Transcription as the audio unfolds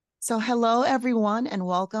So, hello everyone, and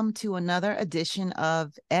welcome to another edition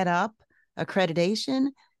of EdUp Accreditation.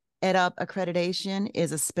 EdUp Accreditation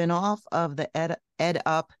is a spinoff of the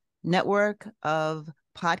EdUp network of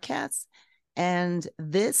podcasts. And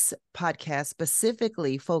this podcast,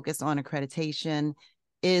 specifically focused on accreditation,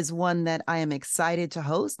 is one that I am excited to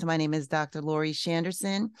host. My name is Dr. Lori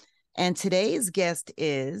Shanderson, and today's guest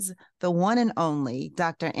is the one and only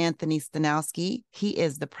Dr. Anthony Stanowski. He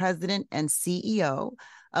is the president and CEO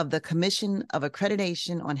of the Commission of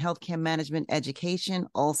Accreditation on Healthcare Management Education,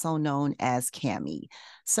 also known as CAME.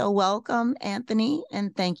 So welcome, Anthony,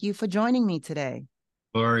 and thank you for joining me today.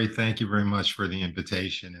 Lori, thank you very much for the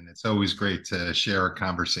invitation, and it's always great to share a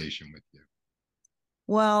conversation with you.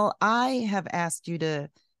 Well, I have asked you to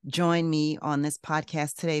join me on this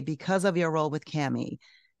podcast today because of your role with CAME,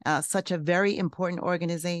 such a very important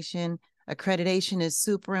organization. Accreditation is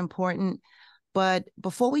super important. But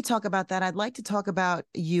before we talk about that, I'd like to talk about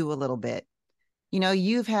you a little bit. You know,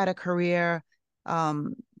 you've had a career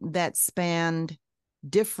that spanned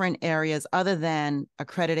different areas other than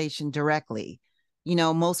accreditation directly. You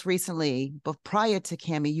know, most recently, but prior to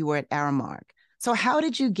CAME, you were at Aramark. So how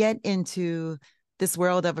did you get into this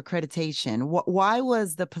world of accreditation? Why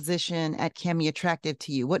was the position at CAME attractive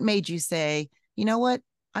to you? What made you say, you know what,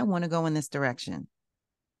 I want to go in this direction?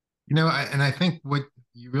 I think what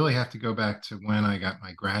you really have to go back to when I got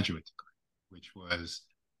my graduate degree, which was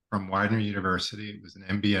from Widener University. It was an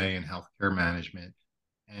MBA in healthcare management,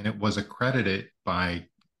 and it was accredited by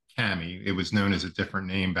CAME. It was known as a different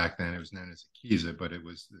name back then. It was known as AKISA, but it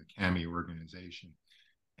was the CAME organization.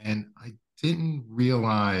 And I didn't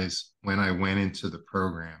realize when I went into the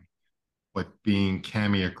program what being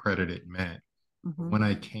CAME accredited meant. But Mm-hmm. when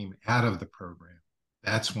I came out of the program,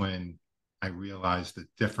 that's when I realized the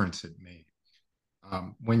difference it made.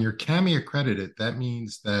 When you're CAME accredited, that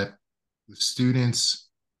means that the students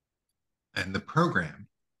and the program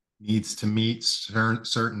needs to meet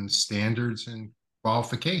certain standards and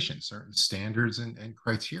qualifications, certain standards and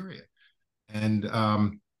criteria. And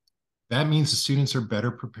that means the students are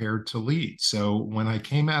better prepared to lead. So when I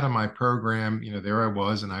came out of my program, there I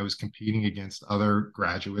was, and I was competing against other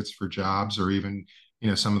graduates for jobs, or even,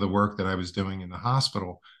 some of the work that I was doing in the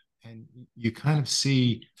hospital. And you kind of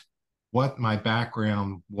see what my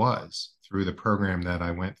background was through the program that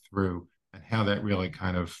I went through, and how that really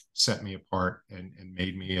kind of set me apart and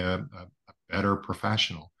made me a better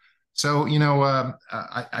professional. So,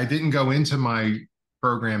 I didn't go into my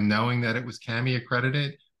program knowing that it was CAME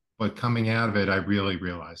accredited, but coming out of it, I really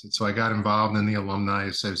realized it. So I got involved in the Alumni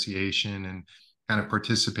Association and kind of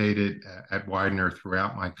participated at Widener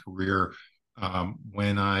throughout my career.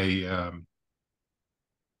 When I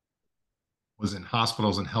was in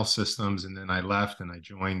hospitals and health systems, and then I left and I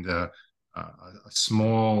joined a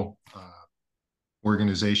small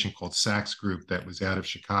organization called Sachs Group that was out of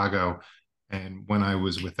Chicago. And when I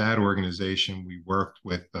was with that organization, we worked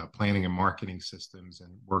with planning and marketing systems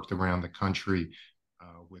and worked around the country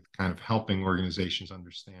with kind of helping organizations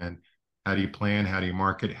understand, how do you plan, how do you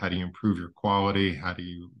market, how do you improve your quality, how do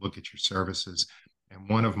you look at your services. And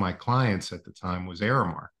one of my clients at the time was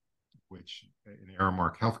Aramark, which in the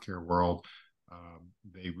Aramark healthcare world,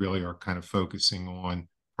 they really are kind of focusing on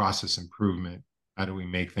process improvement. How do we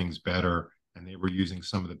make things better? And they were using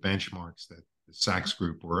some of the benchmarks that the Sachs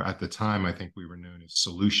Group, or at the time, I think we were known as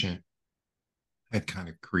Solution, had kind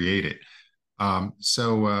of created.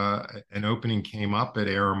 So an opening came up at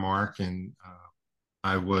Aramark, and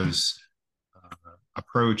I was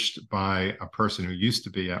approached by a person who used to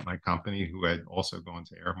be at my company, who had also gone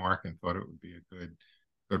to Aramark and thought it would be a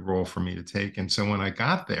good role for me to take. And so when I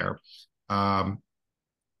got there, I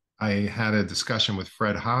had a discussion with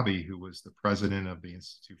Fred Hobby, who was the president of the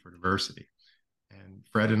Institute for Diversity. And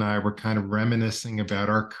Fred and I were kind of reminiscing about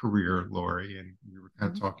our career, Lori, and we were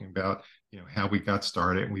kind of talking about, how we got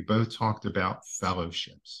started. And we both talked about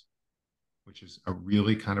fellowships, which is a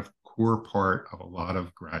really kind of core part of a lot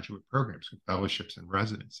of graduate programs, fellowships and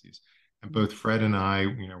residencies. And both Fred and I,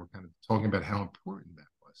 were kind of talking about how important that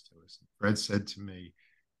was to us. And Fred said to me,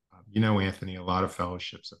 Anthony, a lot of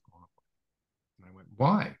fellowships have gone away. And I went,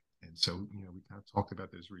 why? And so, we kind of talked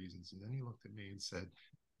about those reasons. And then he looked at me and said,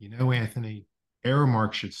 Anthony,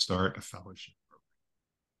 Aramark should start a fellowship program.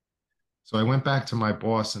 So I went back to my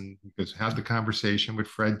boss, and he goes, how'd the conversation with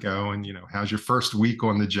Fred go? And, how's your first week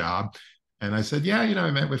on the job? And I said, yeah,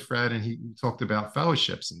 I met with Fred, and he talked about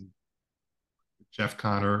fellowships. And Jeff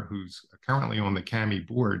Connor, who's currently on the CAME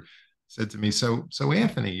board, said to me, so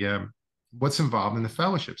Anthony, what's involved in the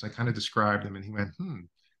fellowships? I kind of described them, and he went,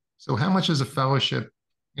 so how much is a fellowship?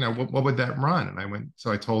 What would that run? And I went,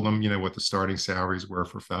 so I told him, what the starting salaries were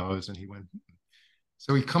for fellows. And he went,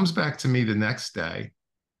 So he comes back to me the next day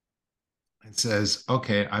and says,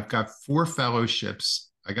 okay, I've got 4 fellowships.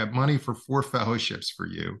 I got money for 4 fellowships for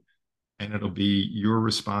you. And it'll be your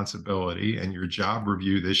responsibility. And your job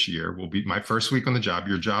review this year will be my first week on the job.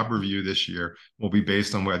 Your job review this year will be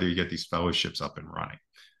based on whether you get these fellowships up and running.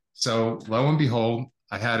 So lo and behold,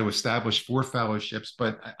 I had to establish 4 fellowships,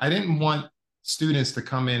 but I didn't want students to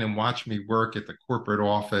come in and watch me work at the corporate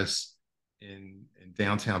office in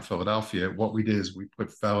downtown Philadelphia. What we did is we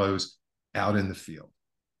put fellows out in the field.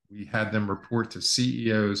 We had them report to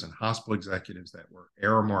CEOs and hospital executives that were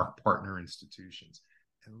Aramark partner institutions.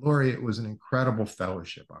 And Lori, it was an incredible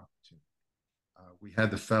fellowship opportunity. We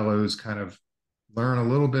had the fellows kind of learn a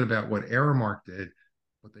little bit about what Aramark did,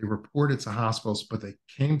 but they reported to hospitals, but they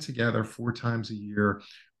came together 4 times a year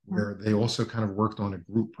where they also kind of worked on a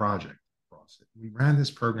group project across it. We ran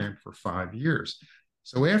this program for 5 years.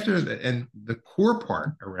 So after and the core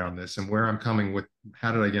part around this and where I'm coming with,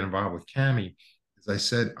 how did I get involved with CAMI? As I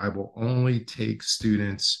said, I will only take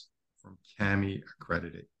students from CAMI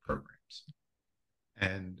accredited programs.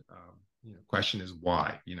 And question is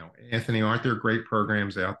why? Anthony, aren't there great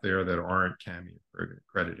programs out there that aren't CAMI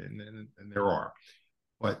accredited? And there are.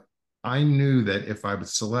 But I knew that if I would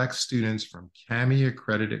select students from CAMI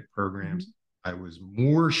accredited programs, I was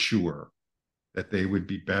more sure that they would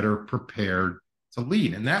be better prepared to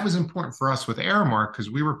lead. And that was important for us with Aramark because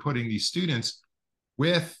we were putting these students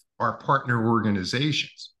with our partner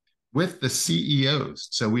organizations, with the CEOs.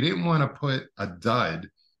 So we didn't want to put a dud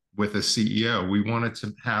with a CEO. We wanted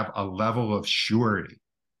to have a level of surety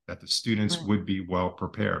that the students would be well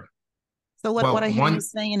prepared. So what I hear you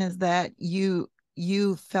saying is that you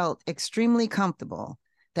felt extremely comfortable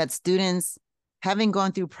that students, having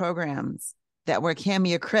gone through programs that were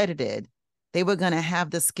CAMI accredited, they were going to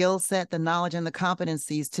have the skill set, the knowledge, and the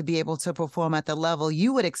competencies to be able to perform at the level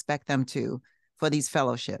you would expect them to for these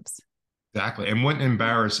fellowships. Exactly. And wouldn't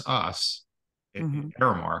embarrass us in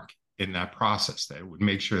Aramark in that process. That would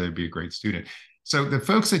make sure they'd be a great student. So the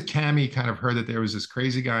folks at CAMI kind of heard that there was this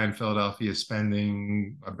crazy guy in Philadelphia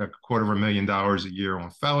spending about $250,000 a year on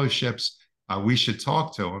fellowships. We should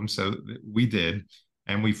talk to him. So we did.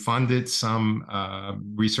 And we funded some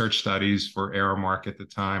research studies for Aramark at the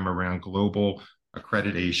time around global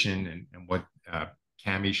accreditation and what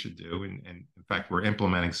CAMI should do. And in fact, we're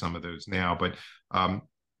implementing some of those now. But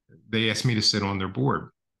they asked me to sit on their board.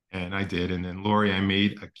 And I did. And then, Lori, I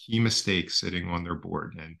made a key mistake sitting on their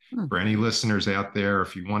board. And for any listeners out there,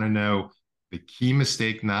 if you want to know the key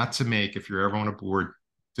mistake not to make if you're ever on a board,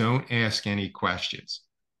 don't ask any questions.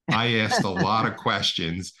 I asked a lot of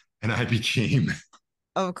questions and I became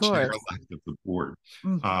of course chair-elect of the board.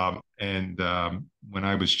 When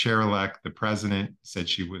I was chair-elect, the president said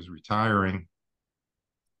she was retiring.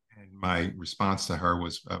 And my response to her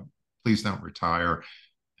was, please don't retire.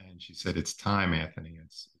 And she said, it's time, Anthony.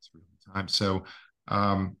 It's really time. So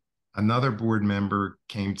another board member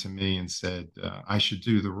came to me and said, I should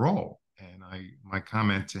do the role. And my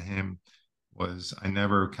comment to him was, I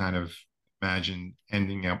never kind of imagined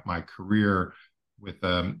ending up my career with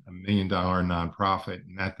a $1 million nonprofit.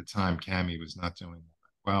 And at the time, CAMI was not doing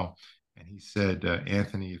well. And he said,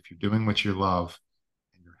 Anthony, if you're doing what you love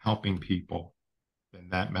and you're helping people, then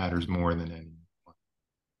that matters more than anything.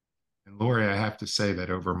 And Lori, I have to say that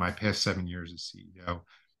over my past 7 years as CEO,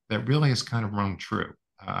 that really has kind of rung true.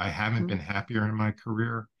 I haven't been happier in my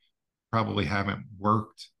career, probably haven't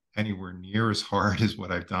worked anywhere near as hard as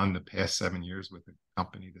what I've done the past 7 years with a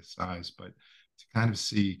company this size, but to kind of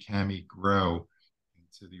see CAMI grow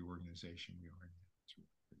into the organization we are in, it's really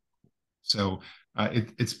pretty cool. So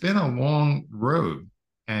it's been a long road.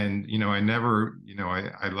 And, I never,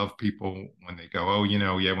 I love people when they go, oh,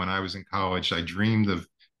 yeah, when I was in college, I dreamed of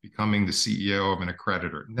becoming the CEO of an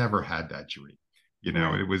accreditor. Never had that dream.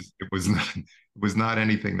 It was not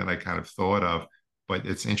anything that I kind of thought of, but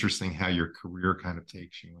it's interesting how your career kind of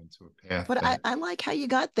takes you into a path. But I like how you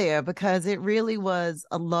got there because it really was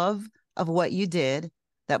a love of what you did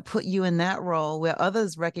that put you in that role where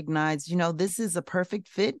others recognized, this is a perfect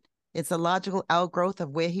fit. It's a logical outgrowth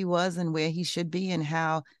of where he was and where he should be and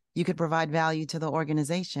how you could provide value to the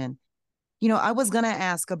organization. I was going to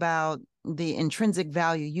ask about the intrinsic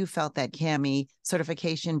value you felt that CAMI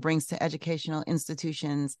certification brings to educational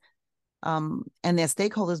institutions and their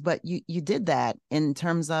stakeholders, but you did that in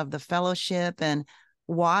terms of the fellowship and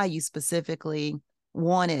why you specifically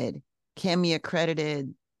wanted CAMI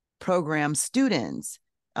accredited program students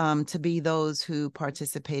to be those who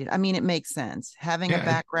participated. I mean, it makes sense having a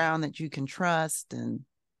background that you can trust. And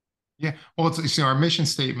yeah, well, it's our mission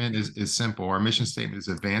statement is simple. Our mission statement is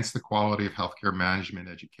advance the quality of healthcare management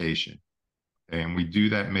education. Okay? And we do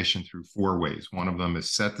that mission through 4 ways. One of them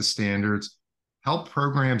is set the standards, help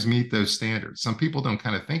programs meet those standards. Some people don't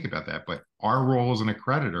kind of think about that, but our role as an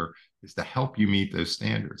accreditor is to help you meet those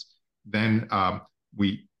standards. Then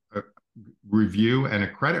we review and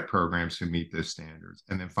accredit programs who meet those standards.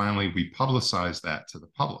 And then finally, we publicize that to the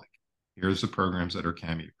public. Here's the programs that are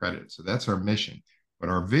CAMI accredited. So that's our mission. But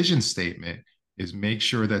our vision statement is make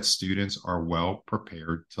sure that students are well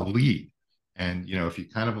prepared to lead. And, if you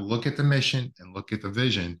kind of look at the mission and look at the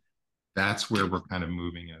vision, that's where we're kind of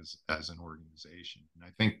moving as an organization. And I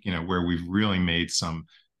think, where we've really made some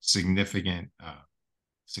significant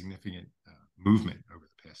movement over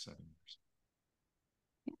the past 7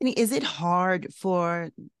 years. Is it hard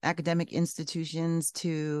for academic institutions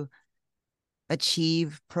to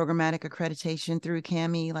achieve programmatic accreditation through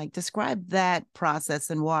CAMI? Like, describe that process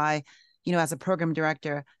and why, as a program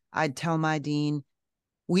director, I'd tell my dean,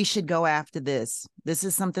 we should go after this. This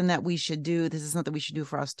is something that we should do. This is something we should do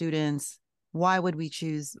for our students. Why would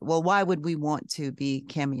we want to be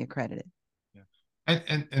CAMI accredited? Yeah.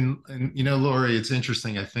 And Lori, it's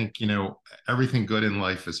interesting. I think, everything good in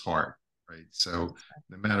life is hard, right? So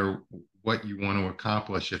no matter what you want to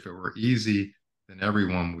accomplish, if it were easy, then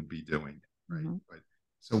everyone would be doing it, right? Mm-hmm. But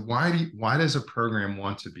so why does a program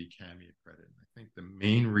want to be CAMI accredited? I think the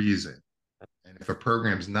main reason, and if a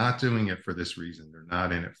program's not doing it for this reason, they're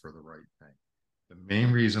not in it for the right thing. The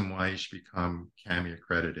main reason why you should become CAMI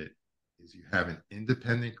accredited is you have an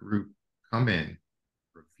independent group come in,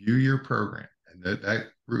 review your program, and that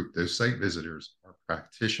group, those site visitors, are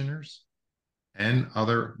practitioners and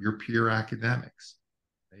your peer academics.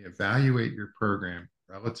 They evaluate your program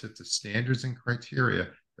relative to standards and criteria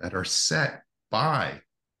that are set by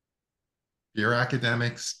peer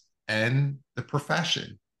academics and the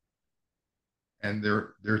profession. And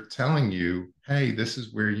they're telling you, hey, this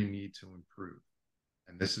is where you need to improve,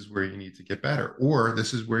 and this is where you need to get better, or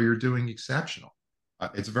this is where you're doing exceptional.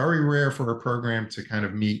 It's very rare for a program to kind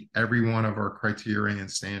of meet every one of our criteria and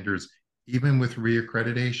standards, even with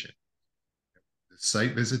reaccreditation. The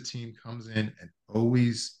site visit team comes in and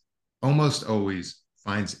almost always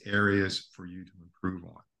finds areas for you to improve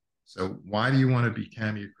on. So why do you want to be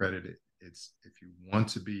CAMI accredited? It's if you want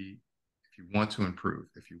to improve,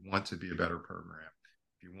 if you want to be a better program,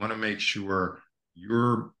 if you want to make sure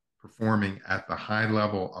you're performing at the high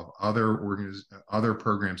level of other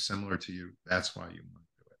programs similar to you, that's why you want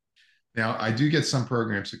to do it. Now, I do get some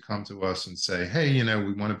programs that come to us and say, hey,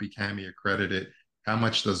 we want to be CAMI accredited. How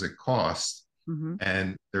much does it cost? Mm-hmm.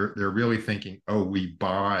 And they're really thinking, oh, we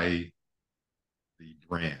buy the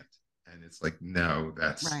brand. And it's like, no,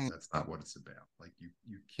 that's not what it's about. Like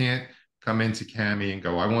you can't come into CAMI and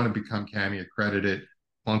go, I want to become CAMI accredited,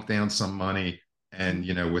 plunk down some money, and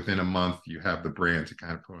within a month you have the brand to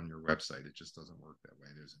kind of put on your website. It just doesn't work that way.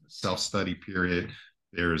 There's a self-study period,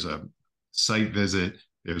 there's a site visit,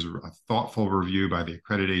 there's a thoughtful review by the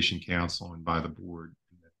Accreditation Council and by the board.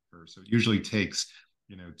 So it usually takes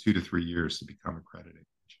 2 to 3 years to become accredited.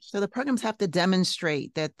 So the programs have to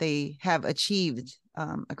demonstrate that they have achieved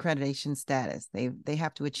accreditation status. They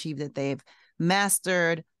have to achieve that they've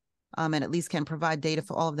mastered and at least can provide data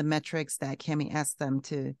for all of the metrics that CAMI asks them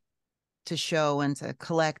to show, and to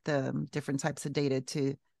collect the different types of data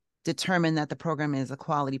to determine that the program is a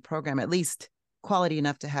quality program, at least quality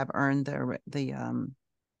enough to have earned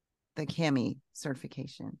the CAMI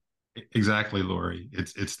certification. Exactly, Lori.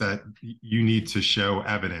 It's that you need to show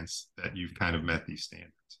evidence that you've kind of met these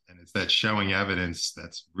standards, and it's that showing evidence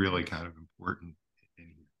that's really kind of important in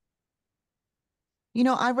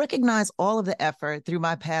here. I recognize all of the effort through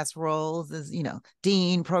my past roles as,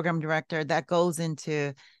 dean, program director, that goes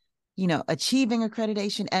into, achieving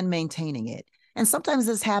accreditation and maintaining it. And sometimes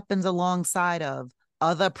this happens alongside of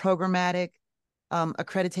other programmatic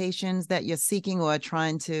accreditations that you're seeking or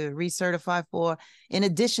trying to recertify for, in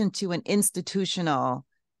addition to an institutional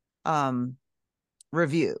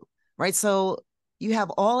review, right? So you have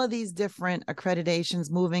all of these different accreditations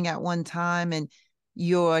moving at one time, and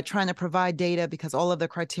you're trying to provide data because all of the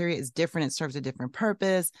criteria is different. It serves a different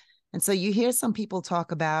purpose. And so you hear some people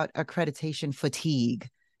talk about accreditation fatigue.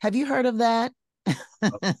 Have you heard of that?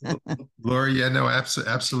 Laura, yeah, no,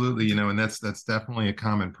 absolutely. And that's definitely a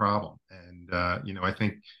common problem. And, I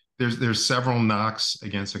think there's several knocks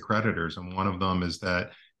against accreditors. And one of them is that,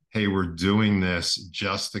 hey, we're doing this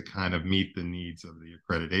just to kind of meet the needs of the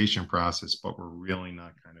accreditation process, but we're really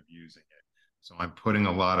not kind of using it. So I'm putting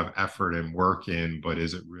a lot of effort and work in, but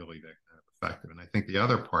is it really that kind of effective? And I think the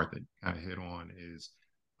other part that you kind of hit on is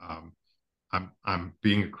I'm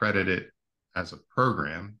being accredited as a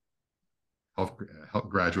program, health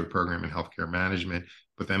graduate program in healthcare management,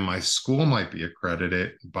 but then my school might be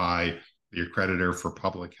accredited by the accreditor for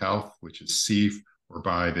public health, which is CEF, or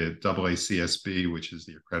by the AACSB, which is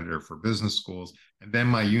the accreditor for business schools. And then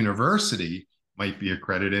my university might be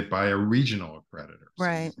accredited by a regional accreditor. So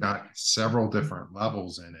Right. you've got several different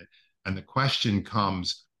levels in it. And the question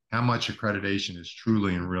comes, how much accreditation is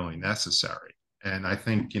truly and really necessary? And I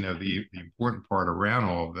think, the important part around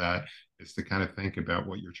all of that is to kind of think about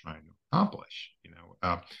what you're trying to accomplish.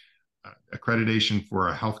 Accreditation for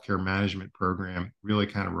a healthcare management program really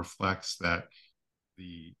kind of reflects that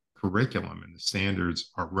the curriculum and the standards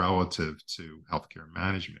are relative to healthcare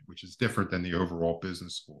management, which is different than the overall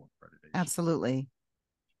business school accreditation. Absolutely.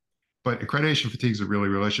 But accreditation fatigue is a really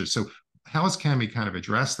real issue. So how has CAMI kind of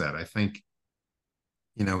addressed that? I think,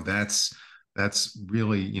 that's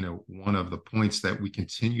really, one of the points that we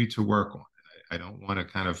continue to work on. I don't want to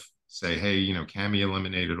kind of say, hey, CAMI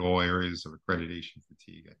eliminated all areas of accreditation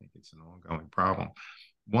fatigue. I think it's an ongoing problem.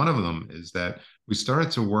 One of them is that we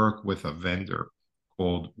started to work with a vendor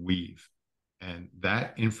called Weave. And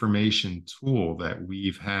that information tool that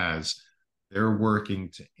Weave has, they're working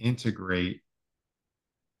to integrate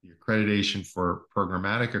the accreditation for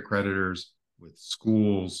programmatic accreditors with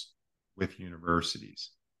schools, with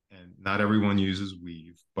universities. And not everyone uses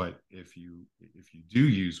Weave, but if you do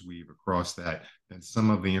use Weave across that, then some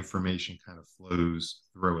of the information kind of flows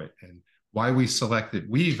through it. And why we selected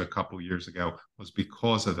Weave a couple of years ago was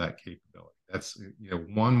because of that capability. That's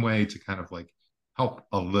one way to kind of like help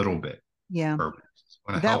a little bit. Yeah. Want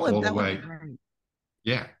to help all the That would way. be great.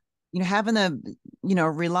 Yeah. Having to,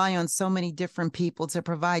 rely on so many different people to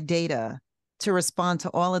provide data to respond to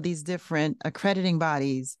all of these different accrediting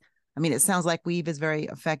bodies. I mean, it sounds like Weave is very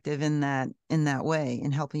effective in that way,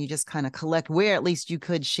 in helping you just kind of collect where at least you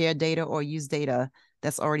could share data or use data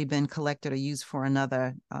that's already been collected or used for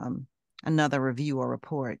another review or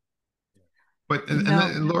report. But You and know,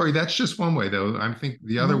 then, Lori, that's just one way, though. I think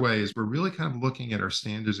the other mhm. way is we're really kind of looking at our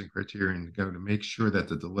standards and criteria to go to make sure that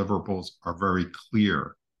the deliverables are very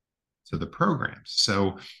clear to the programs.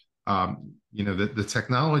 So, the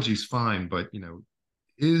technology is fine, but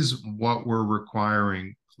is what we're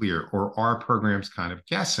requiring clear, or are programs kind of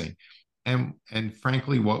guessing? And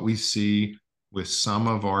frankly, what we see with some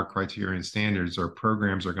of our criterion standards, our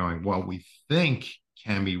programs are going, well, we think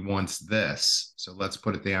CAMI wants this, so let's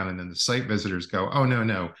put it down. And then the site visitors go, oh,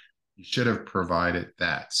 no, you should have provided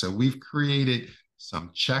that. So we've created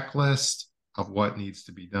some checklist of what needs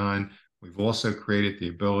to be done. We've also created the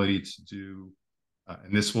ability to do,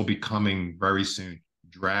 and this will be coming very soon,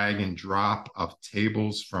 drag and drop of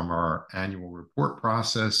tables from our annual report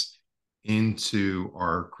process into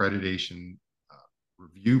our accreditation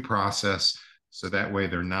review process. So that way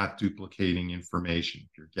they're not duplicating information.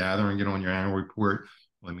 If you're gathering it on your annual report,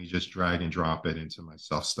 let me just drag and drop it into my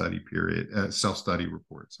self-study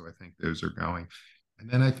report. So I think those are going. And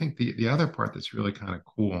then I think the other part that's really kind of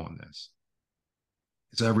cool on this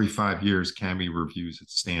is every 5 years, CAMI reviews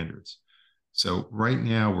its standards. So right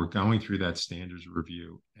now we're going through that standards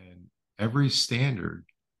review, and every standard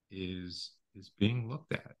is being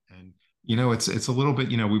looked at. And it's a little bit,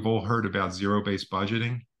 we've all heard about zero-based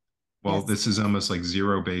budgeting. Well, Yes. this is almost like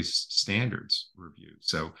zero-based standards review.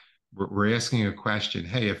 So we're asking a question.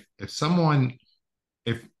 Hey,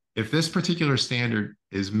 if this particular standard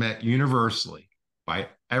is met universally by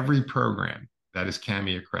every program that is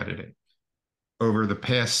CAMI accredited over the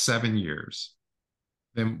past 7 years,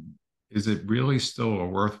 then is it really still a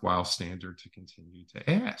worthwhile standard to continue to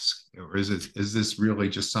ask? Or is this really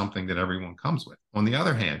just something that everyone comes with? On the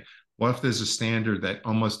other hand, what if there's a standard that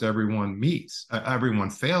almost everyone meets, everyone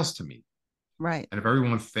fails to meet? Right. And if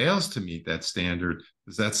everyone fails to meet that standard,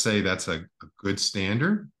 does that say that's a good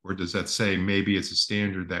standard? Or does that say maybe it's a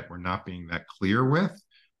standard that we're not being that clear with?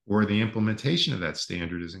 Or the implementation of that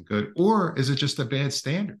standard isn't good? Or is it just a bad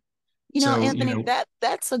standard? So, Anthony,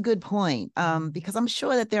 that's a good point. Because I'm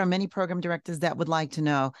sure that there are many program directors that would like to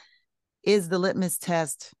know, is the litmus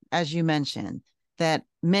test, as you mentioned, that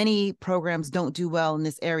many programs don't do well in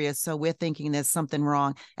this area. So we're thinking there's something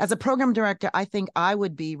wrong. As a program director, I think I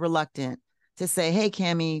would be reluctant to say, hey,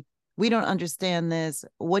 CAMI, we don't understand this.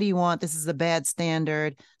 What do you want? This is a bad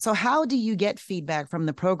standard. So how do you get feedback from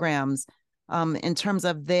the programs in terms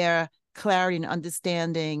of their clarity and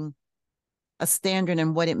understanding a standard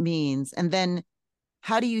and what it means? And then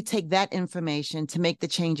how do you take that information to make the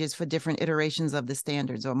changes for different iterations of the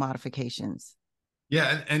standards or modifications?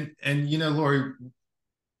 yeah, and Lori,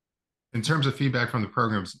 in terms of feedback from the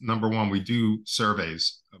programs, number one, we do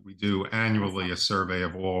surveys. We do annually a survey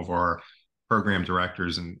of all of our program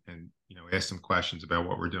directors, and ask them questions about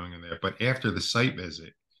what we're doing in there. But after the site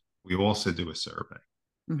visit, we also do a survey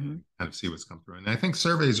Mm-hmm. and kind of see what's come through. And I think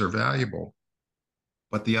surveys are valuable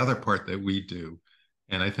But the other part that we do,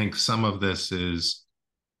 and I think some of this is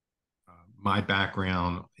my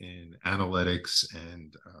background in analytics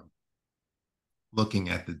and looking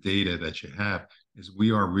at the data that you have, is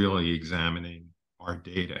we are really examining our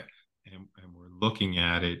data, and we're looking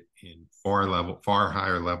at it in far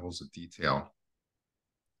higher levels of detail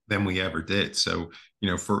than we ever did. So,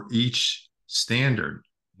 for each standard,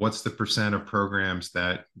 what's the percent of programs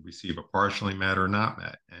that receive a partially met or not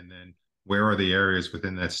met? And then where are the areas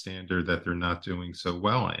within that standard that they're not doing so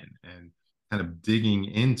well in? And kind of digging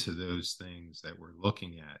into those things that we're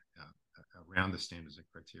looking at around the standards and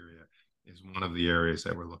criteria is one of the areas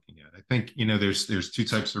that we're looking at. I think, there's two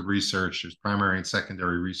types of research. There's primary and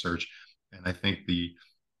secondary research. And I think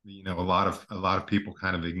a lot of people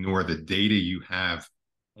kind of ignore the data you have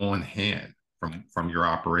on hand from your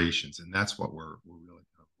operations, and that's what we're really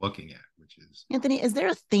looking at. Which is, Anthony, is there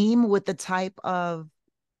a theme with the type of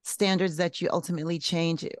standards that you ultimately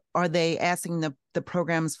change? Are they asking the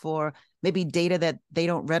programs for maybe data that they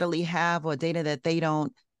don't readily have, or data that they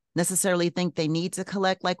don't necessarily think they need to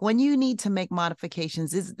collect? Like, when you need to make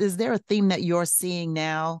modifications, is there a theme that you're seeing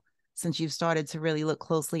now, since you've started to really look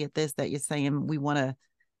closely at this, that you're saying we want to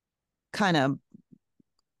kind of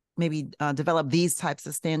maybe develop these types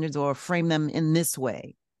of standards or frame them in this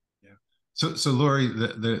way? yeah. So Lori,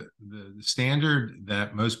 the standard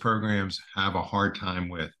that most programs have a hard time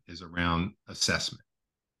with is around assessment.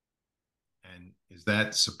 And is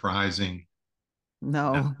that surprising?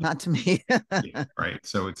 No. No, not to me. Yeah, right.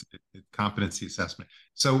 So it's competency assessment.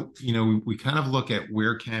 So, we kind of look at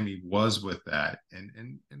where CAMI was with that.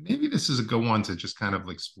 And maybe this is a good one to just kind of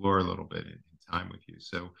explore a little bit in time with you.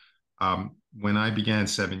 So when I began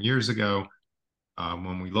 7 years ago,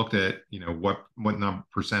 when we looked at, what number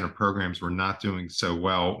percent of programs were not doing so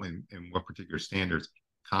well in what particular standards,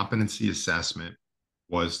 competency assessment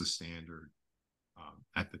was the standard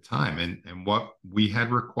at the time. And what we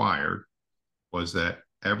had required was that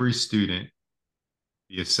every student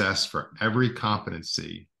be assessed for every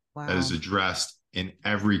competency that is Wow. addressed in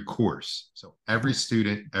every course. So every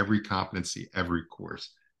student, every competency, every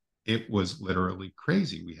course. It was literally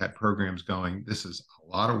crazy. We had programs going, this is a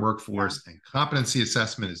lot of work for us, and competency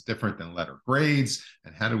assessment is different than letter grades.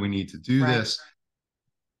 And how do we need to do Right. this?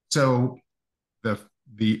 So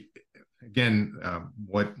the again,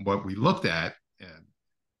 what we looked at, and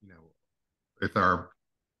with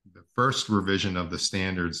the first revision of the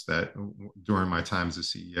standards that during my time as a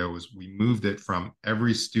CEO was, we moved it from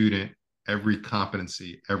every student, every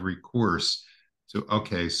competency, every course to,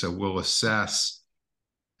 okay, so we'll assess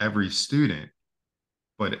every student,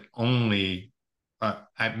 but only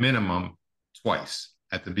at minimum twice,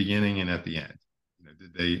 at the beginning and at the end.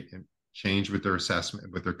 Did they change with their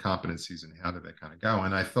assessment, with their competencies, and how did that kind of go?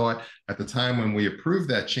 And I thought at the time when we approved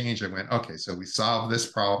that change, I went, okay, so we solved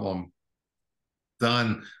this problem,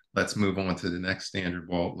 done. Let's move on to the next standard.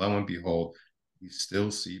 Well, lo and behold, we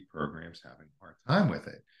still see programs having a hard time with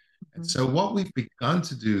it. And so what we've begun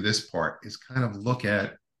to do this part is kind of look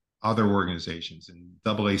at other organizations, and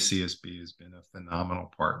AACSB has been a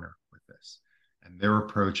phenomenal partner with this. And their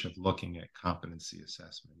approach of looking at competency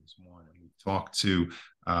assessment is one. And we've talked to,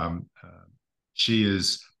 she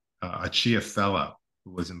is a CHIA fellow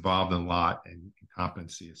who was involved a lot in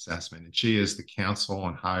competency assessment. And she is the Council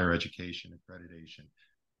on Higher Education Accreditation.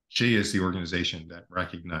 She is the organization that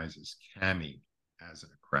recognizes CAMI as an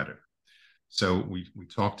accreditor. So we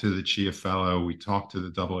talked to the CHIA fellow, we talked to the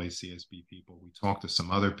AACSB people, we talked to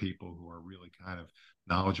some other people who are really kind of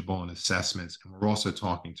knowledgeable in assessments, and we're also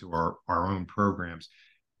talking to our own programs.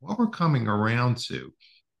 What we're coming around to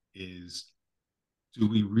is, do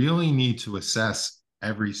we really need to assess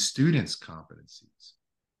every student's competencies,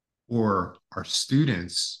 or are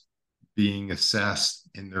students being assessed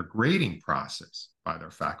in their grading process by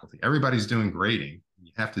their faculty? Everybody's doing grading.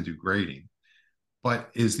 You have to do grading.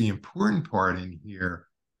 But is the important part in here,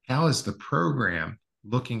 how is the program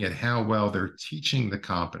looking at how well they're teaching the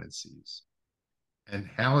competencies? And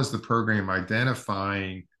how is the program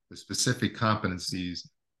identifying the specific competencies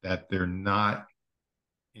that they're not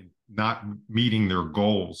meeting their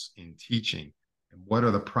goals in teaching? And what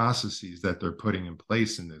are the processes that they're putting in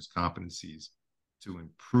place in those competencies to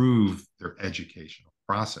improve their educational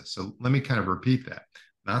process? So let me kind of repeat that.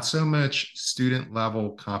 Not so much student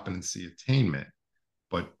level competency attainment,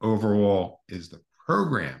 but overall, is the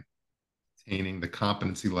program attaining the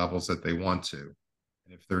competency levels that they want to?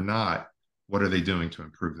 And if they're not, what are they doing to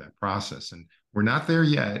improve that process? And we're not there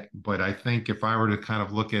yet, but I think if I were to kind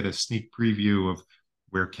of look at a sneak preview of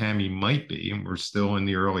where CAMI might be, and we're still in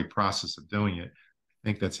the early process of doing it, I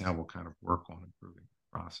think that's how we'll kind of work on improving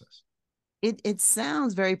the process. It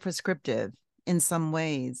sounds very prescriptive. in some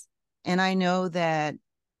ways. And I know that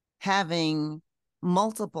having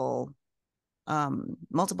multiple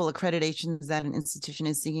multiple accreditations that an institution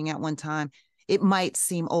is seeking at one time, it might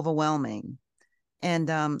seem overwhelming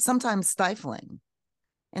and sometimes stifling.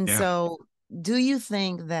 And Yeah. so, do you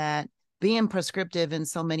think that being prescriptive in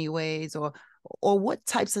so many ways, or what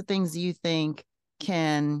types of things do you think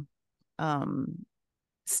can um,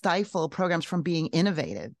 stifle programs from being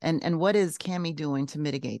innovative? And what is CAMI doing to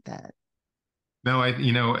mitigate that? No,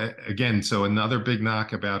 again, so another big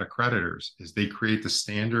knock about accreditors is they create the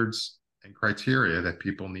standards and criteria that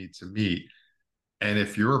people need to meet. And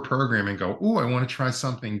if you're a program and go, oh, I want to try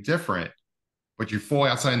something different, but you fall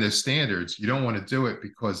outside those standards, you don't want to do it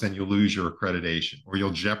because then you'll lose your accreditation or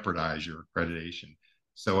you'll jeopardize your accreditation.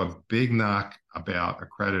 So a big knock about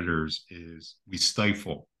accreditors is we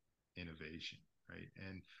stifle innovation, right?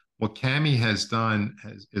 And what CAMI has done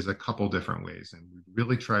is a couple different ways, and we've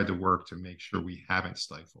really tried to work to make sure we haven't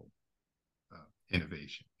stifled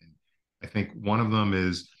innovation. And I think one of them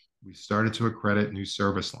is we started to accredit new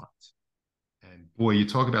service lines. And boy, you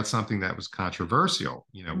talk about something that was controversial.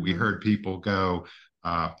 We Mm-hmm. heard people go,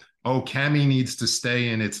 "Oh, CAMI needs to stay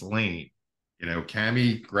in its lane."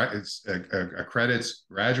 CAMI accredits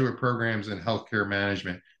graduate programs in healthcare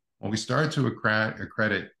management. When we started to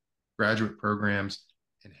accredit graduate programs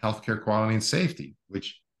in healthcare quality and safety,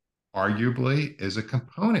 which arguably is a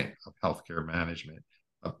component of healthcare management,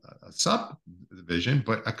 a subdivision,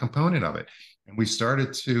 but a component of it. And we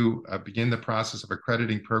started to begin the process of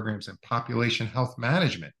accrediting programs in population health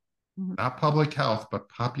management, Mm-hmm. not public health, but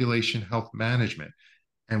population health management.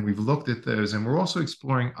 And we've looked at those, and we're also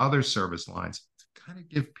exploring other service lines to kind of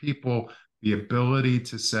give people the ability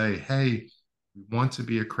to say, hey, we want to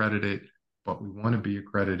be accredited, but we want to be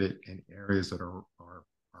accredited in areas that are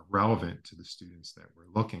relevant to the students that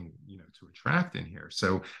we're looking, to attract in here.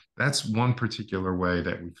 So that's one particular way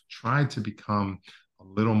that we've tried to become a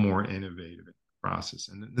little more innovative in the process.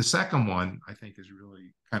 And the second one, I think, is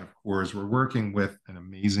really kind of core is we're working with an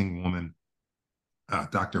amazing woman,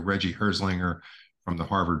 Dr. Reggie Herzlinger from the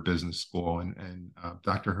Harvard Business School. And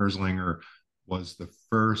Dr. Herzlinger was the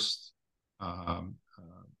first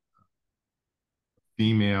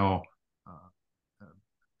female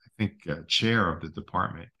chair of the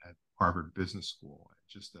department at Harvard Business School.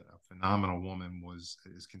 Just a phenomenal woman.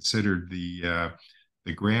 Is considered the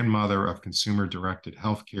grandmother of consumer-directed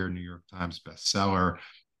healthcare, New York Times bestseller,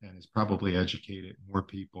 and has probably educated more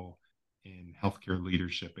people in healthcare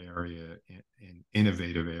leadership area in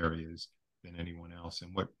innovative areas than anyone else.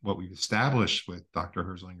 And what we've established with Dr.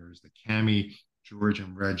 Herzlinger is the CAMI George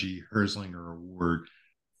and Reggie Herzlinger Award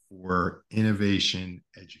for Innovation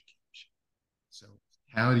Education. So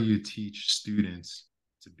how do you teach students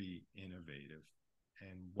to be innovative?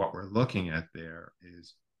 And what we're looking at there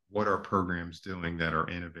is what are programs doing that are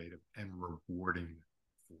innovative and rewarding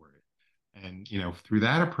for it. And, through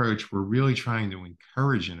that approach, we're really trying to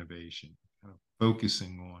encourage innovation, kind of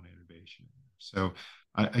focusing on innovation. So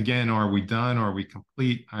again, are we done? Are we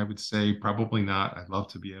complete? I would say probably not. I'd love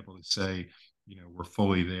to be able to say, we're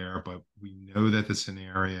fully there, but we know that it's an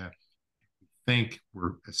area. We think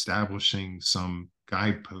we're establishing some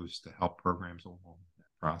guideposts to help programs along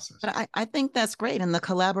that process. But I think that's great. And the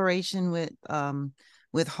collaboration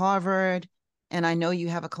with Harvard, and I know you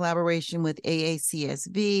have a collaboration with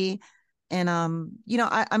AACSB. And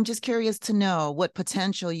I'm just curious to know what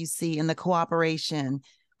potential you see in the cooperation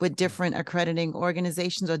with different accrediting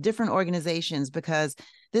organizations or different organizations, because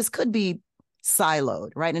this could be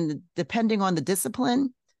siloed, right? And depending on the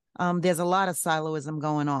discipline, there's a lot of siloism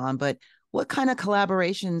going on. But what kind of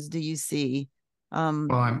collaborations do you see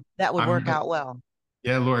Well, that would I'm work out well?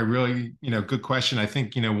 Yeah, Lori, really, good question. I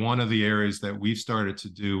think, one of the areas that we've started to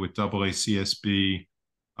do with AACSB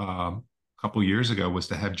a couple of years ago was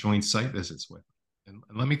to have joint site visits with them.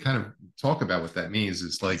 And let me kind of talk about what that means.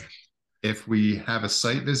 Is like if we have a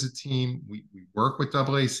site visit team, we work with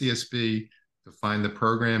AACSB to find the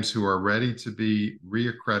programs who are ready to be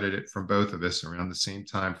reaccredited from both of us around the same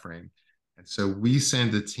time frame. And so we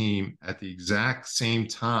send a team at the exact same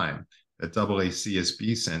time that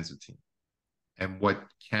AACSB sends a team. And what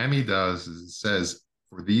CAMI does is it says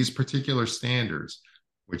for these particular standards,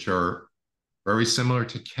 which are very similar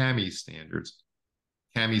to CAMI standards,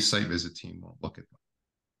 CAMI site visit team won't look at them.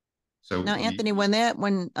 So Now, Anthony, when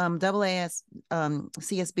AAS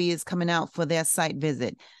CSB is coming out for their site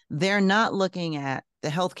visit, they're not looking at the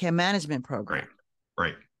healthcare management program.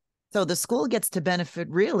 Right. So the school gets to benefit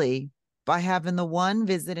really by having the one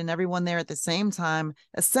visit and everyone there at the same time,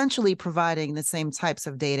 essentially providing the same types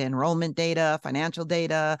of data, enrollment data, financial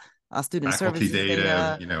data, student faculty services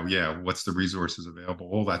data, data. what's the resources available,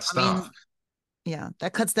 all that I mean, stuff. Yeah,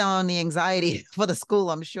 that cuts down on the anxiety for the school,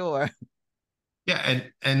 I'm sure. Yeah,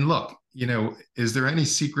 and look, is there any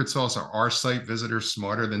secret sauce? Are our site visitors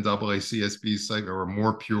smarter than AACSB's site, or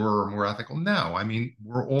more pure or more ethical? No. I mean,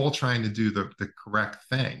 we're all trying to do the correct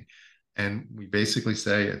thing. And we basically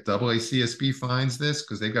say if AACSB finds this,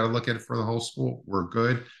 because they've got to look at it for the whole school, we're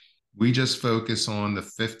good. We just focus on the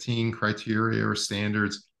 15 criteria or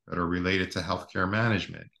standards that are related to healthcare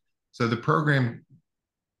management. So the program,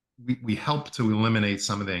 we help to eliminate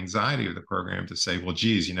some of the anxiety of the program to say, well,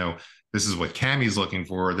 geez, this is what CAMI's looking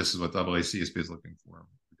for. This is what AACSB is looking for.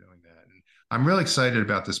 We're doing that. And I'm really excited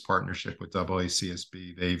about this partnership with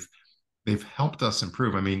AACSB. They've helped us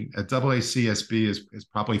improve. I mean, a AACSB is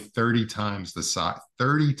probably 30 times the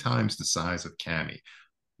size of CAMI,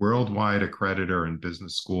 worldwide accreditor in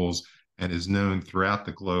business schools, and is known throughout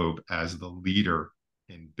the globe as the leader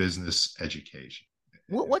in business education and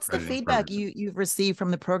What's the accrediting feedback programs. you've received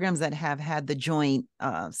from the programs that have had the joint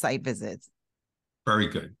site visits? Very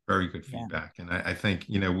good Yeah. feedback. And I think,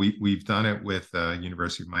 we've done it with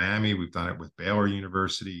University of Miami, we've done it with Baylor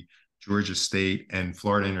University, Georgia State, and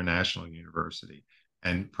Florida International University.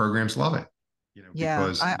 And programs love it, Yeah,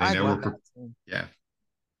 because they I know love that too. yeah.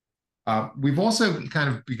 We've also kind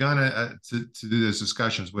of begun to do those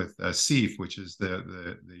discussions with CEF, which is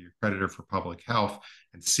the accreditor for public health,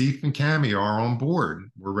 and CEF and CAMI are on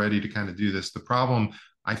board. We're ready to kind of do this. The problem,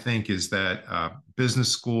 I think, is that business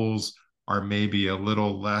schools are maybe a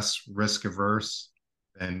little less risk averse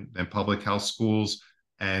than public health schools.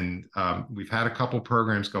 And we've had a couple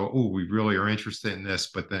programs go, oh, we really are interested in this,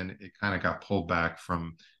 but then it kind of got pulled back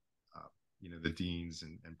from the deans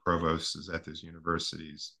and provosts at those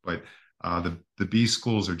universities. But the B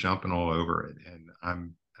schools are jumping all over it, and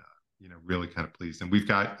I'm really kind of pleased. And we've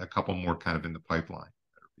got a couple more kind of in the pipeline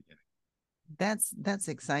that are beginning. That's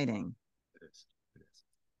exciting. It is. It is.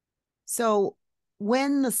 So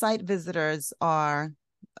when the site visitors are,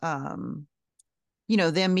 um,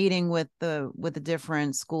 they're meeting with the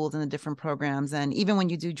different schools and the different programs, and even when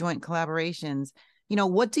you do joint collaborations,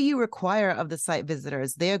 what do you require of the site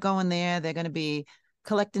visitors? They're going there, they're going to be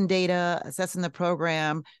collecting data, assessing the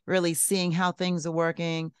program, really seeing how things are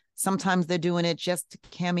working. Sometimes they're doing it just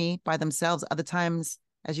CAMI by themselves. Other times,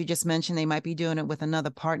 as you just mentioned, they might be doing it with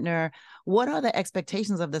another partner. What are the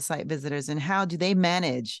expectations of the site visitors, and how do they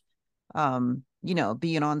manage,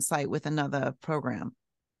 being on site with another program?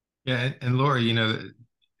 Yeah, and Laura,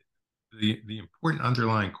 the important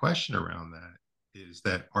underlying question around that is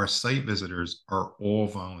that our site visitors are all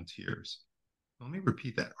volunteers. Let me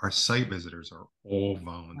repeat that. Our site visitors are all Wow.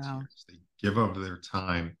 volunteers. They give up their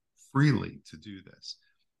time freely to do this.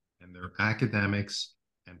 And they're academics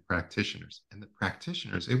and practitioners. And the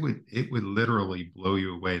practitioners, it would literally blow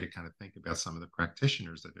you away to kind of think about some of the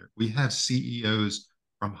practitioners that are. We have CEOs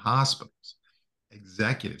from hospitals,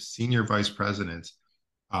 executives, senior vice presidents.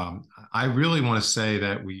 I really want to say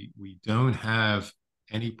that we don't have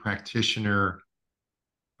any practitioner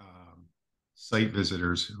site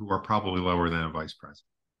visitors who are probably lower than a vice president.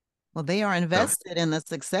 Well, they are So invested in the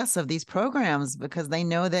success of these programs because they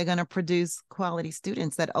know they're going to produce quality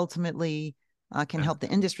students that ultimately can yeah, help the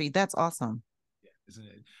industry. That's awesome. isn't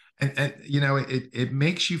it? And it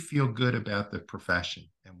makes you feel good about the profession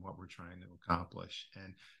and what we're trying to accomplish.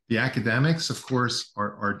 And the academics, of course,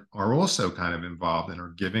 are also kind of involved and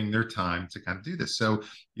are giving their time to kind of do this. So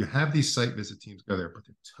you have these site visit teams go there, but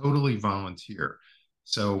they're totally volunteer.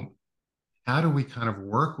 So how do we kind of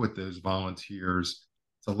work with those volunteers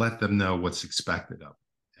to let them know what's expected of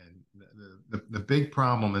them? And the big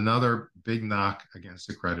problem, another big knock against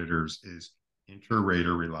accreditors is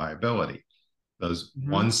inter-rater reliability. Does Mm-hmm.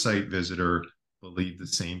 one site visitor believe the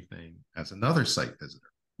same thing as another site visitor?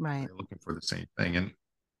 Are Right. they looking for the same thing? And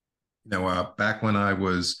back when I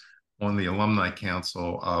was on the alumni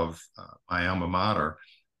council of my alma mater,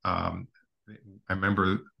 um, I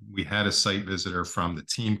remember we had a site visitor from the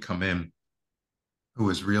team come in who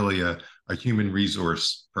was really a human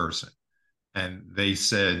resource person. And they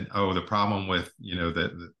said, oh, the problem with,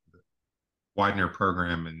 the Widener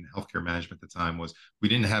program and healthcare management at the time was we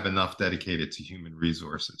didn't have enough dedicated to human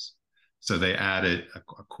resources. So they added a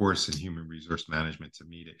course in human resource management to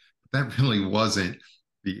meet it. But that really wasn't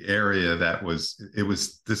the area it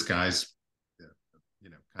was this guy's,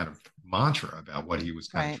 kind of mantra about what he was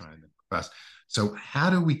kind of Right. trying to profess. So how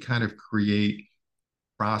do we kind of create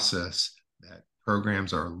process that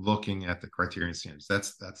programs are looking at the criterion standards?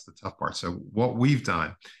 That's the tough part. So what we've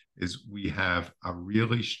done is we have a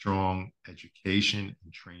really strong education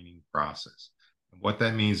and training process. And what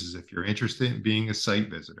that means is if you're interested in being a site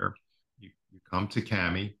visitor, you come to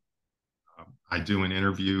CAMI. I do an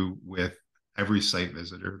interview with every site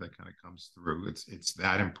visitor that kind of comes through. It's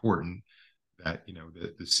that important that, you know,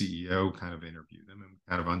 the CEO kind of interview them and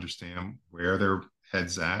kind of understand where their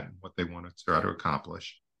heads at and what they want to try to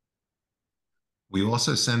accomplish. We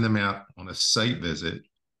also send them out on a site visit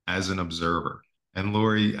as an observer. And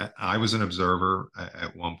Lori, I was an observer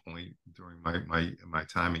at one point during my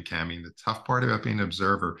time in CAMI. And the tough part about being an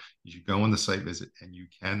observer is you go on the site visit and you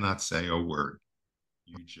cannot say a word.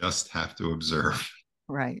 You just have to observe.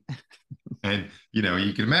 Right. And, you know,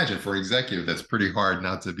 you can imagine for executive, that's pretty hard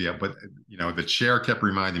not to be up. But, you know, the chair kept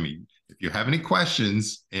reminding me, if you have any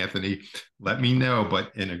questions, Anthony, let me know,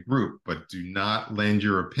 but in a group, but do not lend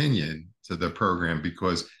your opinion to the program,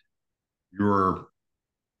 because your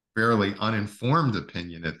fairly uninformed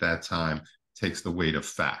opinion at that time takes the weight of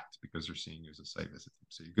fact, because they're seeing you as a site visit.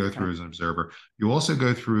 So you go through Right. as an observer. You also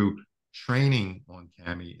go through training on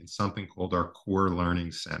CAMI in something called our Core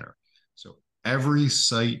Learning Center. So every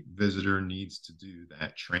site visitor needs to do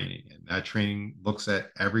that training, and that training looks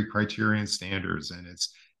at every criterion standards, and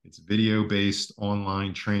it's video based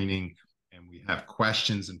online training, and we have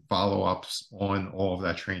questions and follow-ups on all of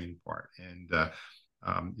that training part. And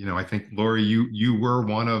you know, I think Lori, you were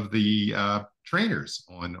one of the trainers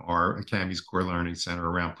on our Academy's Core Learning Center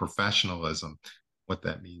around professionalism, what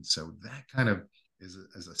that means. So that kind of is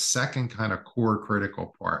a second kind of core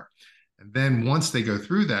critical part. And then once they go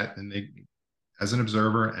through that, then they, as an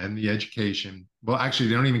observer and the education, well, actually,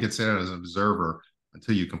 they don't even get set out as an observer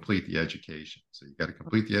until you complete the education. So you got to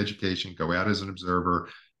complete the education, go out as an observer,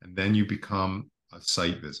 and then you become a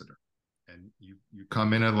site visitor. And you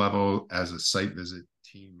come in a level as a site visit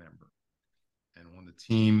team member. And on the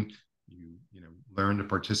team, you know, learn to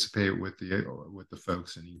participate with the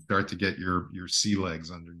folks, and you start to get your sea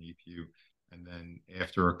legs underneath you. And then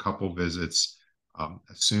after a couple visits,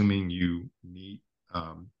 assuming you meet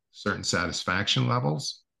certain satisfaction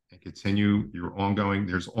levels and continue your ongoing,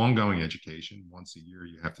 there's ongoing education. Once a year,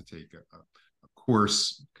 you have to take a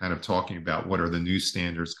course kind of talking about what are the new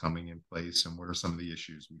standards coming in place and what are some of the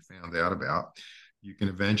issues we found out about. You can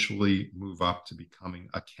eventually move up to becoming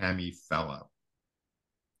a CAMI fellow.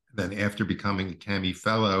 Then after becoming a CAMI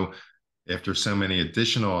fellow, after so many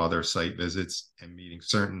additional other site visits and meeting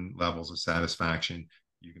certain levels of satisfaction,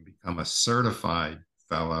 you can become a certified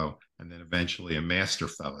fellow and then eventually a master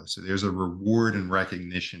fellow. So there's a reward and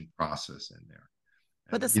recognition process in there.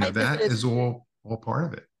 But the And, you know, site visit that is, is all part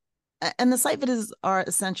of it. and the site visitors are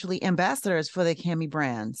essentially ambassadors for the CAMI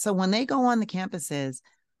brand. So when they go on the campuses,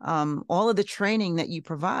 all of the training that you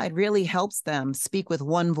provide really helps them speak with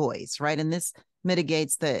one voice, right? And this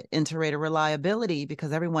mitigates the inter-rater reliability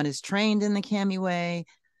because everyone is trained in the CAMI way,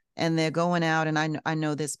 and they're going out, and I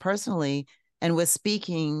know this personally, and we're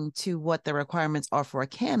speaking to what the requirements are for a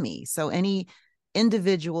CAMI. So any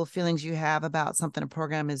individual feelings you have about something a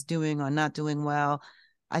program is doing or not doing well,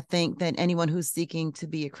 I think that anyone who's seeking to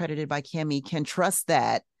be accredited by CAMI can trust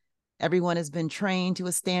that everyone has been trained to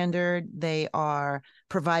a standard. They are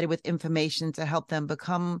provided with information to help them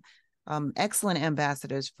become excellent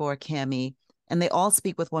ambassadors for CAMI, and they all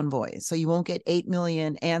speak with one voice. So you won't get 8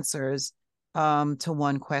 million answers to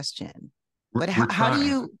one question. But We're how do trying.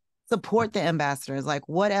 you support the ambassadors? Like,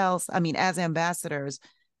 what else? I mean, as ambassadors,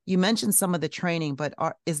 you mentioned some of the training, but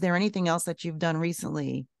is there anything else that you've done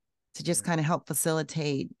recently to just kind of help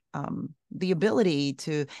facilitate the ability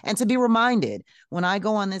to, and to be reminded when I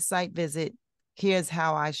go on this site visit, here's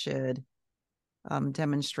how I should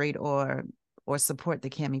demonstrate or support the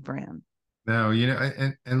CAMI brand? No, you know,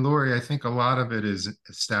 and Lori, I think a lot of it is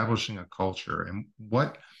establishing a culture. And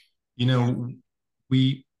what, you Yeah. know,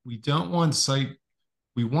 we don't want site,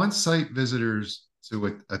 we want site visitors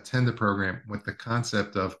to attend the program with the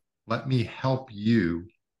concept of let me help you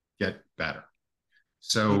get better. Yeah.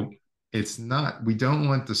 So it's not, we don't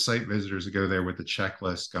want the site visitors to go there with the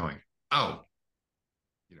checklist going, oh,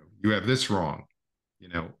 you know, you have this wrong, you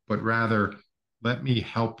know, but rather let me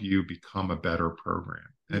help you become a better program.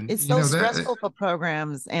 And, It's you so know, that, stressful for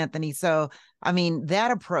programs, Anthony. So, I mean,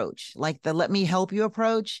 that approach, like the let me help you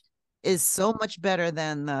approach, is so much better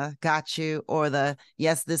than the got you or the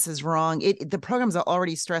yes, this is wrong. The programs are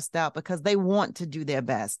already stressed out because they want to do their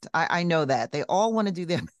best. I know that they all want to do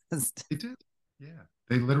their best. they do. Yeah,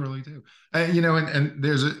 they literally do. You know, and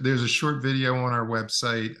there's a short video on our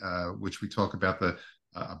website, which we talk about the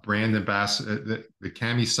brand ambassador, the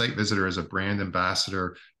CAMI site visitor as a brand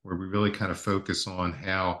ambassador, where we really kind of focus on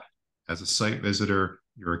how, as a site visitor,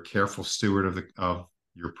 you're a careful steward of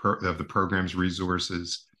the program's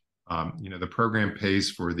resources. You know, the program pays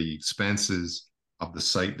for the expenses of the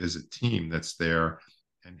site visit team that's there,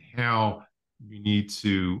 and how you need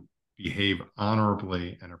to behave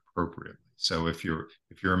honorably and appropriately. So if you're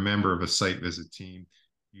a member of a site visit team,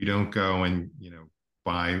 you don't go and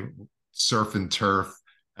buy surf and turf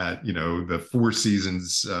at the Four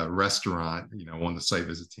Seasons restaurant on the site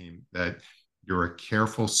visit team. That you're a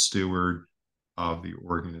careful steward of the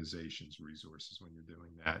organization's resources when you're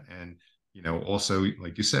doing that. And also,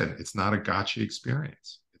 like you said, it's not a gotcha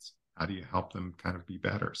experience. It's how do you help them kind of be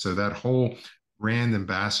better. So that whole brand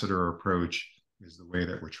ambassador approach is the way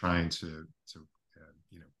that we're trying to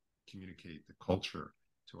communicate the culture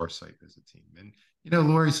to our site visit team. And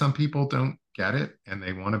Lori, some people don't get it, and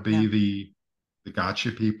they want to Yeah. be the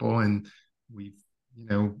gotcha people, and we've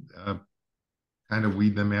kind of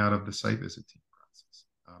weed them out of the site visit team process.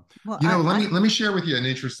 Well, Let me share with you an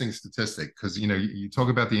interesting statistic, because you talk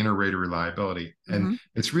about the inter-rater reliability, and mm-hmm.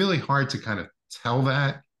 it's really hard to kind of tell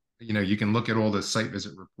that. You can look at all the site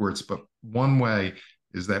visit reports, but one way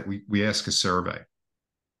is that we ask a survey,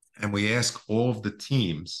 and we ask all of the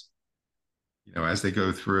teams, as they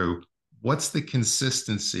go through, what's the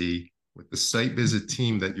consistency with the site visit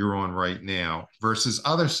team that you're on right now versus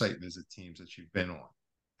other site visit teams that you've been on?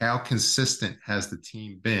 How consistent has the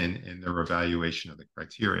team been in their evaluation of the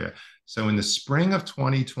criteria? So in the spring of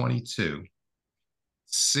 2022,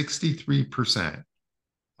 63%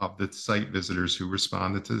 of the site visitors who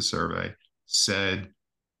responded to the survey said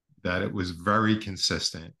that it was very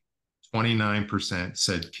consistent. 29%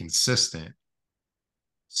 said consistent,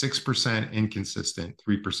 6% inconsistent,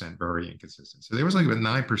 3% very inconsistent. So there was like about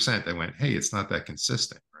 9% that went, hey, it's not that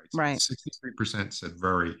consistent, right? So Right. 63% said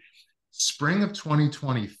very. Spring of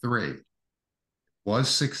 2023 was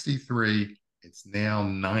 63. It's now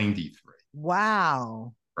 93.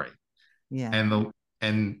 Wow. Right. Yeah.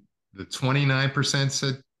 And the 29%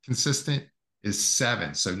 said consistent is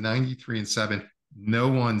 7. So 93 and 7. No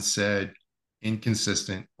one said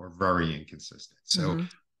inconsistent or very inconsistent. So Mm-hmm.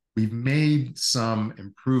 we've made some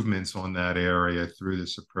improvements on that area through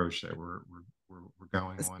this approach that we're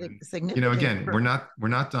going on. And Significant. again, we're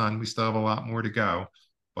not done. We still have a lot more to go,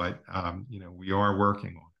 but we are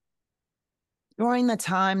working on it. During the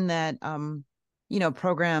time that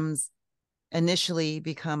programs initially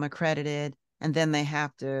become accredited and then they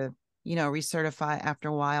have to recertify after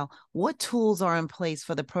a while, what tools are in place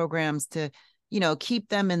for the programs to keep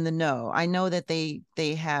them in the know? I know that they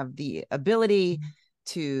have the ability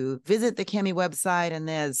to visit the CAMI website, and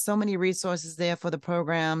there's so many resources there for the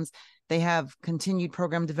programs. They have continued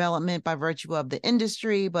program development by virtue of the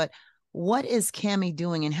industry, but what is CAMI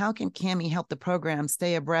doing, and how can CAMI help the program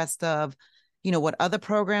stay abreast of what other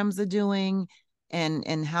programs are doing,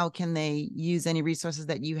 and how can they use any resources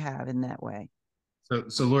that you have in that way?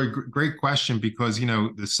 So Lori, great question, because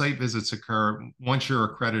the site visits occur once you're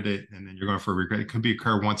accredited, and then you're going for a regret. It could be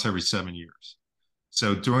occur once every 7 years.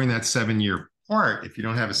 So during that 7 year part, if you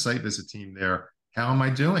don't have a site visit team there, how am I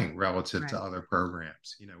doing relative to other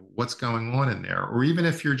programs? What's going on in there? Or even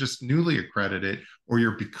if you're just newly accredited or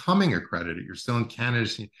you're becoming accredited, you're still in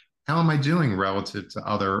candidacy, how am I doing relative to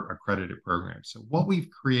other accredited programs? So what we've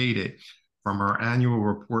created from our annual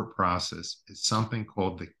report process is something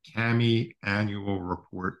called the CAMI Annual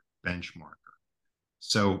Report Benchmarker.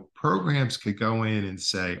 So programs could go in and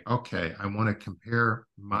say, okay, I want to compare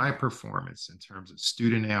my performance in terms of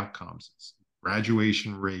student outcomes,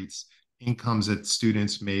 graduation rates, incomes that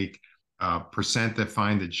students make, percent that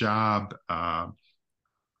find a job,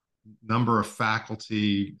 number of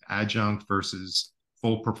faculty, adjunct versus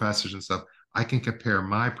full professors and stuff. I can compare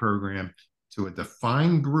my program to a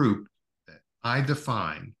defined group that I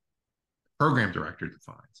define, the program director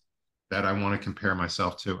defines, that I want to compare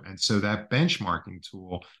myself to. And so that benchmarking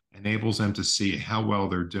tool enables them to see how well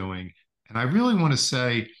they're doing. And I really want to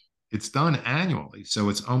say it's done annually. So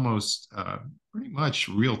it's almost pretty much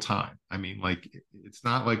real time. I mean, like, it's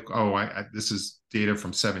not like, oh, this is data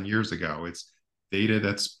from 7 years ago. It's data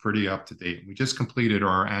that's pretty up to date. We just completed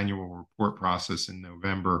our annual report process in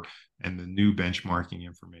November, and the new benchmarking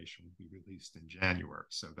information will be released in January.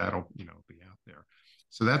 So that'll, be out there.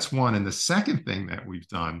 So that's one. And the second thing that we've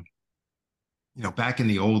done, back in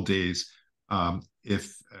the old days,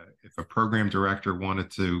 if a program director wanted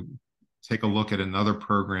to take a look at another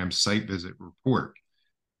program's site visit report,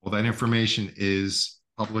 well, that information is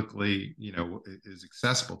publicly, is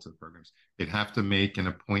accessible to the programs. They'd have to make an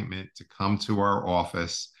appointment to come to our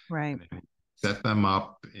office, Right. and set them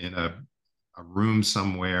up in a room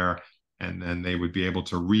somewhere, and then they would be able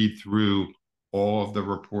to read through all of the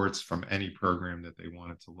reports from any program that they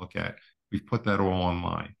wanted to look at. We've put that all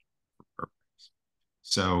online.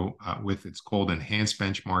 So it's called Enhanced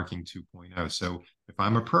Benchmarking 2.0. So if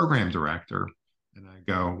I'm a program director and I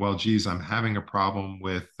go, well, geez, I'm having a problem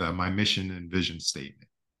with my mission and vision statement,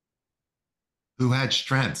 who had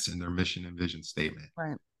strengths in their mission and vision statement.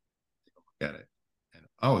 Right. Get it. And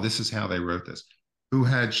oh, this is how they wrote this. Who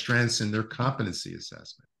had strengths in their competency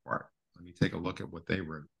assessment part? Let me take a look at what they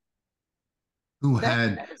wrote. Who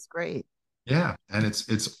had, That is great. yeah, and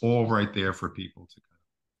it's all right there for people to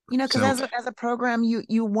kind of. Because So as a program,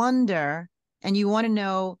 you wonder and you want to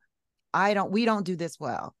know, we don't do this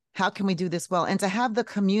well. How can we do this well? And to have the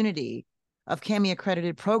community of CAMI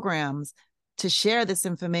accredited programs to share this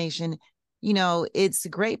information, it's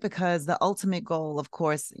great because the ultimate goal, of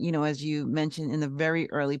course, as you mentioned in the very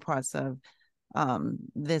early parts of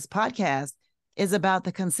this podcast, is about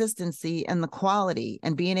the consistency and the quality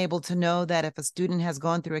and being able to know that if a student has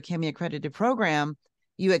gone through a CAMI accredited program,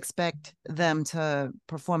 you expect them to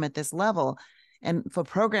perform at this level. And for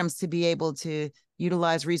programs to be able to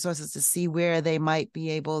utilize resources to see where they might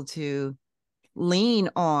be able to lean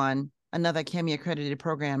on another CAMI accredited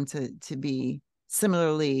program to be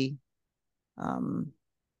similarly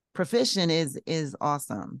proficient is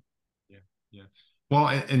awesome. yeah, yeah. Well,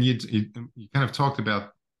 and you kind of talked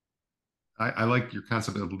about. I like your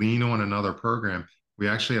concept of lean on another program. We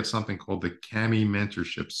actually have something called the CAMI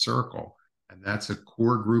Mentorship Circle, and that's a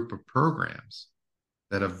core group of programs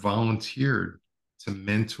that have volunteered to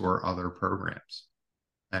mentor other programs.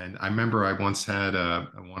 And I remember I once had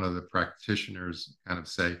one of the practitioners kind of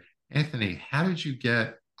say, Anthony, how did you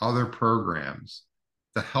get other programs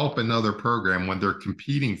to help another program when they're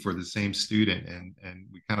competing for the same student? And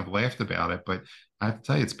we kind of laughed about it, but I have to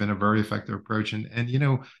tell you, it's been a very effective approach.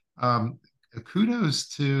 Um, kudos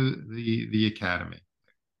to the academy.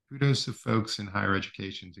 Kudos to folks in higher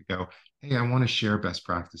education to go, hey, I want to share best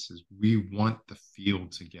practices. We want the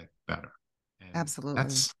field to get better. And Absolutely.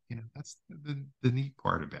 that's the neat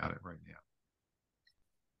part about it right now.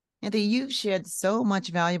 Anthony, you've shared so much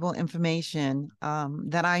valuable information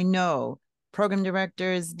that I know program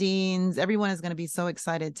directors, deans, everyone is going to be so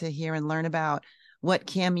excited to hear and learn about what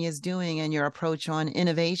CAMI is doing and your approach on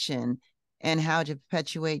innovation and how to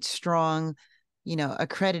perpetuate strong,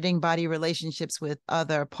 accrediting body relationships with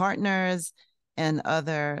other partners and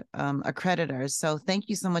other accreditors. So thank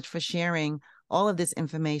you so much for sharing all of this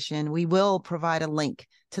information. We will provide a link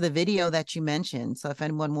to the video that you mentioned. So if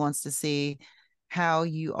anyone wants to see how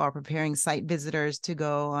you are preparing site visitors to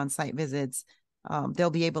go on site visits, they'll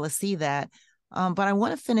be able to see that. But I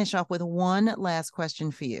want to finish off with one last question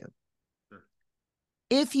for you. Sure.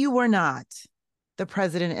 If you were not the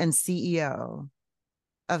president and CEO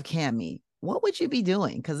of CAMI, what would you be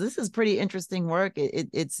doing? Because this is pretty interesting work.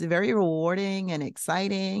 It's very rewarding and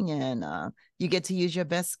exciting, and you get to use your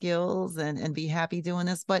best skills and be happy doing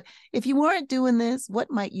this. But if you weren't doing this,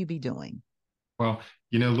 what might you be doing? Well,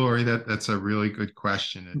 Lori, that's a really good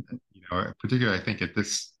question. And, particularly I think at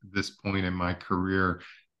this point in my career,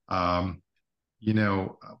 um, you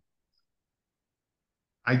know,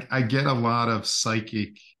 I get a lot of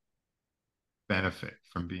psychic benefit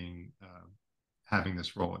from being having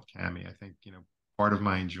this role at CAMI. I think part of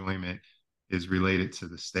my enjoyment is related to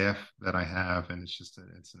the staff that I have, and it's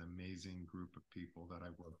an amazing group of people that I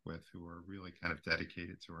work with who are really kind of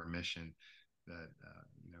dedicated to our mission. That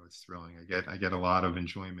it's thrilling. I get a lot of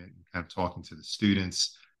enjoyment in kind of talking to the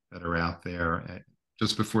students that are out there. And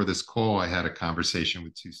just before this call, I had a conversation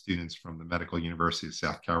with two students from the Medical University of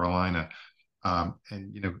South Carolina, and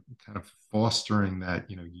kind of fostering that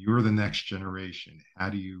you're the next generation. How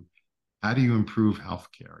do you improve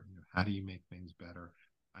healthcare? How do you make things better?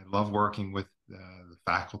 I love working with the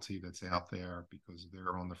faculty that's out there because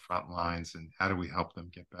they're on the front lines, and how do we help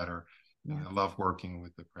them get better? And Yeah. I love working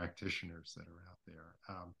with the practitioners that are out there.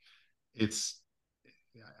 It's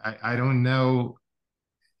I don't know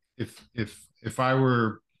if I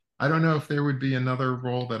were I don't know if there would be another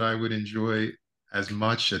role that I would enjoy as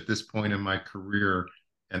much at this point in my career.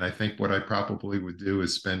 And I think what I probably would do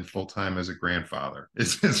is spend full time as a grandfather.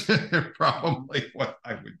 It's probably what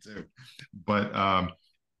I would do. But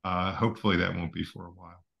hopefully that won't be for a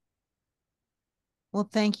while. Well,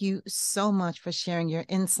 thank you so much for sharing your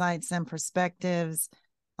insights and perspectives.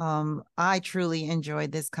 I truly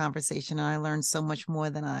enjoyed this conversation, and I learned so much more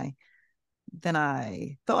than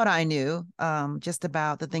I thought I knew, just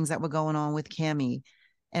about the things that were going on with CAMI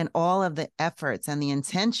and all of the efforts and the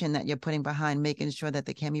intention that you're putting behind making sure that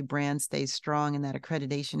the CAMI brand stays strong and that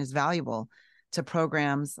accreditation is valuable to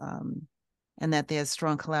programs, and that there's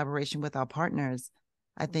strong collaboration with our partners,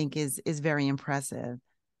 I think is very impressive.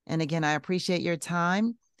 And again, I appreciate your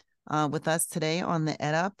time with us today on the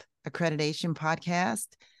EdUp Accreditation podcast.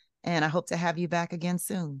 And I hope to have you back again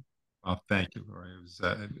soon. Well, thank you, Lori.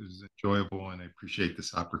 It was enjoyable, and I appreciate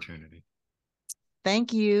this opportunity.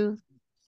 Thank you.